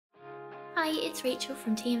Hi, it's Rachel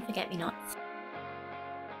from Tea and Forget-Me-Nots.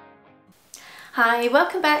 Hi,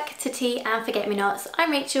 welcome back to Tea and Forget-Me-Nots.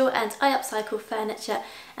 I'm Rachel and I upcycle furniture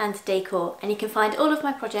and decor, and you can find all of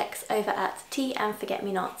my projects over at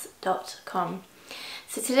teaandforgetmenots.com.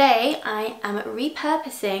 So today I am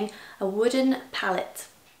repurposing a wooden pallet.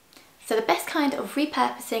 So the best kind of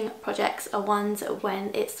repurposing projects are ones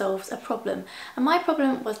when it solves a problem. And my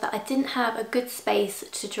problem was that I didn't have a good space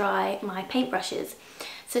to dry my paintbrushes.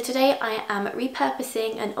 So today I am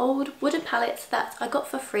repurposing an old wooden pallet that I got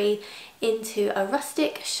for free into a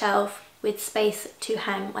rustic shelf with space to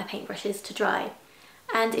hang my paintbrushes to dry.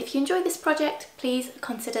 And if you enjoy this project, please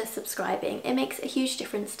consider subscribing. It makes a huge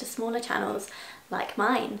difference to smaller channels like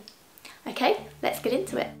mine. Okay, let's get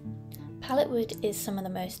into it. Pallet wood is some of the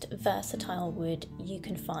most versatile wood you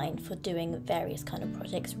can find for doing various kind of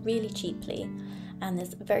projects really cheaply, and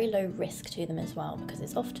there's very low risk to them as well because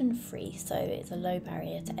it's often free, so it's a low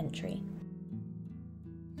barrier to entry.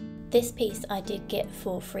 This piece I did get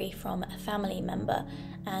for free from a family member,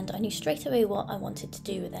 and I knew straight away what I wanted to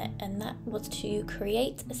do with it, and that was to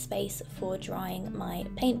create a space for drying my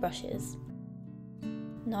paintbrushes.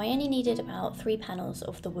 Now I only needed about 3 panels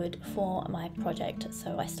of the wood for my project,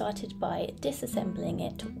 so I started by disassembling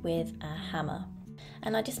it with a hammer.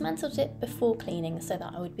 And I dismantled it before cleaning so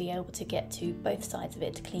that I would be able to get to both sides of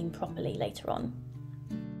it to clean properly later on.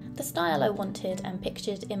 The style I wanted and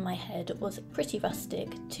pictured in my head was pretty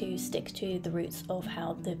rustic to stick to the roots of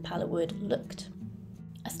how the pallet wood looked.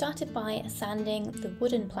 I started by sanding the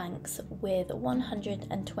wooden planks with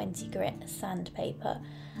 120 grit sandpaper,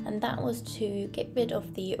 and that was to get rid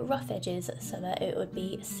of the rough edges so that it would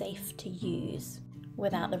be safe to use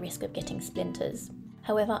without the risk of getting splinters.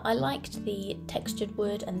 However, I liked the textured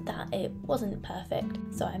wood and that it wasn't perfect,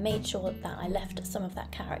 so I made sure that I left some of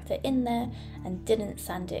that character in there and didn't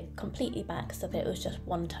sand it completely back so that it was just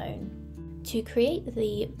one tone. To create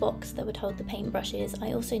the box that would hold the paintbrushes,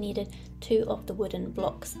 I also needed 2 of the wooden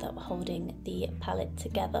blocks that were holding the palette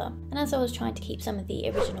together. And as I was trying to keep some of the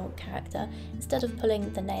original character, instead of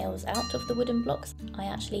pulling the nails out of the wooden blocks, I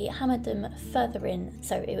actually hammered them further in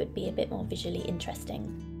so it would be a bit more visually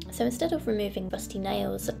interesting. So instead of removing rusty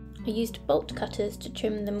nails, I used bolt cutters to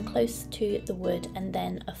trim them close to the wood and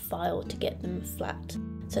then a file to get them flat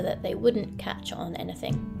so that they wouldn't catch on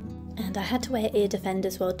anything. And I had to wear ear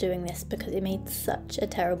defenders while doing this because it made such a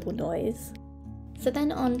terrible noise. So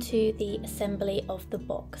then on to the assembly of the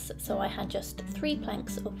box. So I had just 3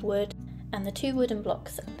 planks of wood and the 2 wooden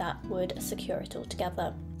blocks that would secure it all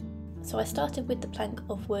together. So I started with the plank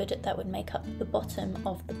of wood that would make up the bottom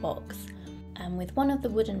of the box. And with one of the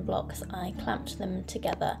wooden blocks I clamped them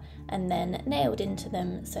together and then nailed into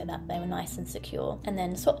them so that they were nice and secure, and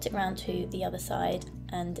then swapped it around to the other side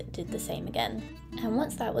and did the same again. And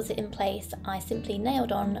once that was in place, I simply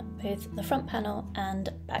nailed on both the front panel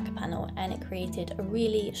and back panel, and it created a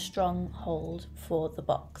really strong hold for the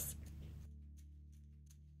box.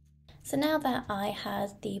 So now that I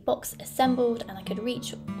had the box assembled and I could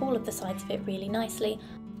reach all of the sides of it really nicely,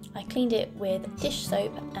 I cleaned it with dish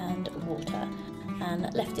soap and water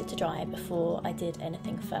and left it to dry before I did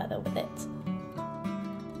anything further with it.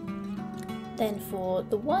 Then for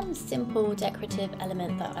the one simple decorative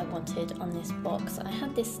element that I wanted on this box, I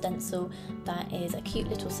had this stencil that is a cute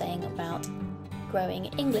little saying about growing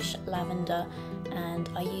English lavender, and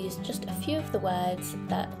I used just a few of the words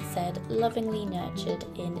that said lovingly nurtured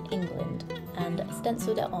in England and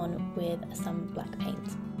stenciled it on with some black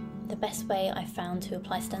paint. The best way I found to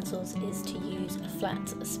apply stencils is to use a flat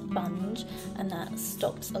sponge, and that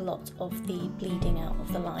stops a lot of the bleeding out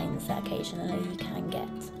of the lines that occasionally you can get.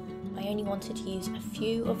 I only wanted to use a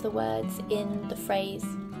few of the words in the phrase,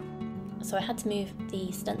 so I had to move the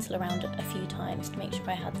stencil around a few times to make sure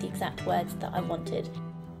I had the exact words that I wanted.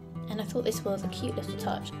 And I thought this was a cute little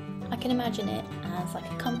touch. I can imagine it as like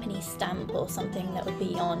a company stamp or something that would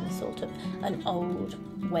be on sort of an old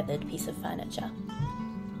weathered piece of furniture.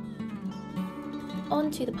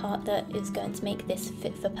 On to the part that is going to make this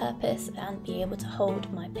fit for purpose and be able to hold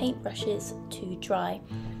my paintbrushes to dry,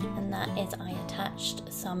 and that is I attached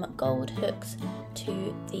some gold hooks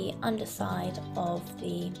to the underside of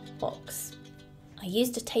the box. I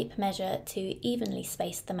used a tape measure to evenly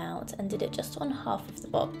space them out and did it just on half of the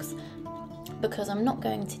box because I'm not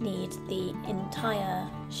going to need the entire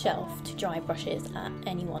shelf to dry brushes at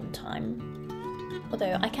any one time.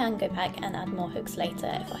 Although I can go back and add more hooks later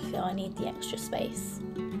if I feel I need the extra space.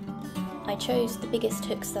 I chose the biggest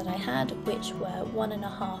hooks that I had, which were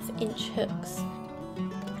 1.5 inch hooks,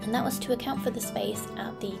 and that was to account for the space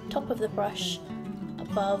at the top of the brush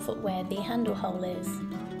above where the handle hole is.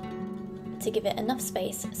 to give it enough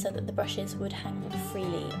space so that the brushes would hang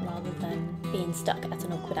freely rather than being stuck at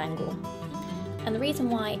an awkward angle. And the reason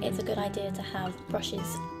why it's a good idea to have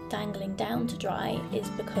brushes dangling down to dry is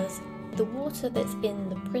because the water that's in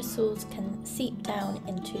the bristles can seep down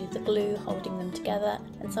into the glue holding them together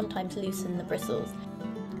and sometimes loosen the bristles.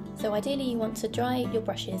 So ideally you want to dry your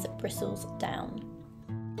brushes bristles down.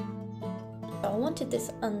 So I wanted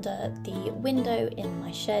this under the window in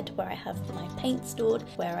my shed where I have my paint stored,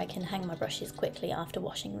 where I can hang my brushes quickly after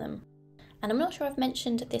washing them. And I'm not sure I've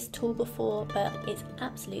mentioned this tool before, but it's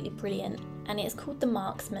absolutely brilliant, and it's called the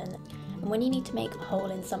Marksman. And when you need to make a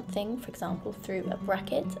hole in something, for example through a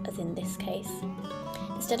bracket, as in this case,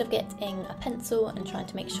 instead of getting a pencil and trying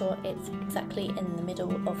to make sure it's exactly in the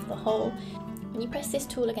middle of the hole, when you press this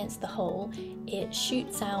tool against the hole, it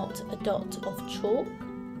shoots out a dot of chalk,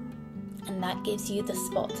 and that gives you the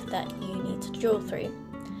spot that you need to drill through.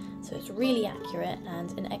 So it's really accurate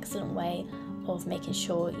and an excellent way of making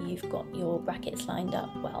sure you've got your brackets lined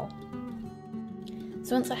up well.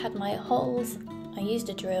 So once I had my holes, I used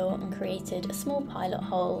a drill and created a small pilot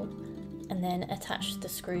hole and then attached the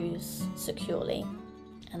screws securely.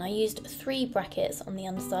 And I used 3 brackets on the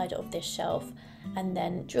underside of this shelf and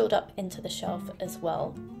then drilled up into the shelf as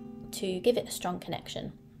well to give it a strong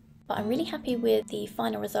connection. But I'm really happy with the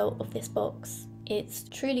final result of this box. It's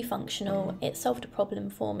truly functional, it solved a problem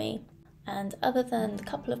for me, and other than the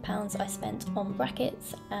couple of pounds I spent on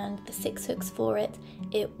brackets and the 6 hooks for it,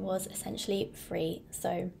 it was essentially free.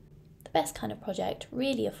 So the best kind of project,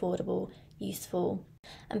 really affordable, useful,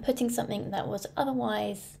 and putting something that was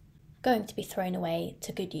otherwise going to be thrown away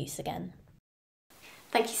to good use again.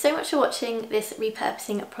 Thank you so much for watching this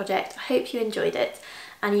repurposing project. I hope you enjoyed it.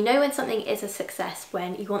 And you know when something is a success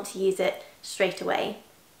when you want to use it straight away.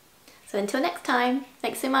 So until next time,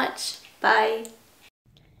 thanks so much. Bye.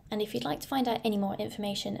 And if you'd like to find out any more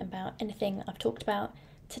information about anything I've talked about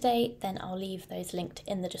today, then I'll leave those linked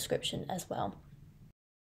in the description as well.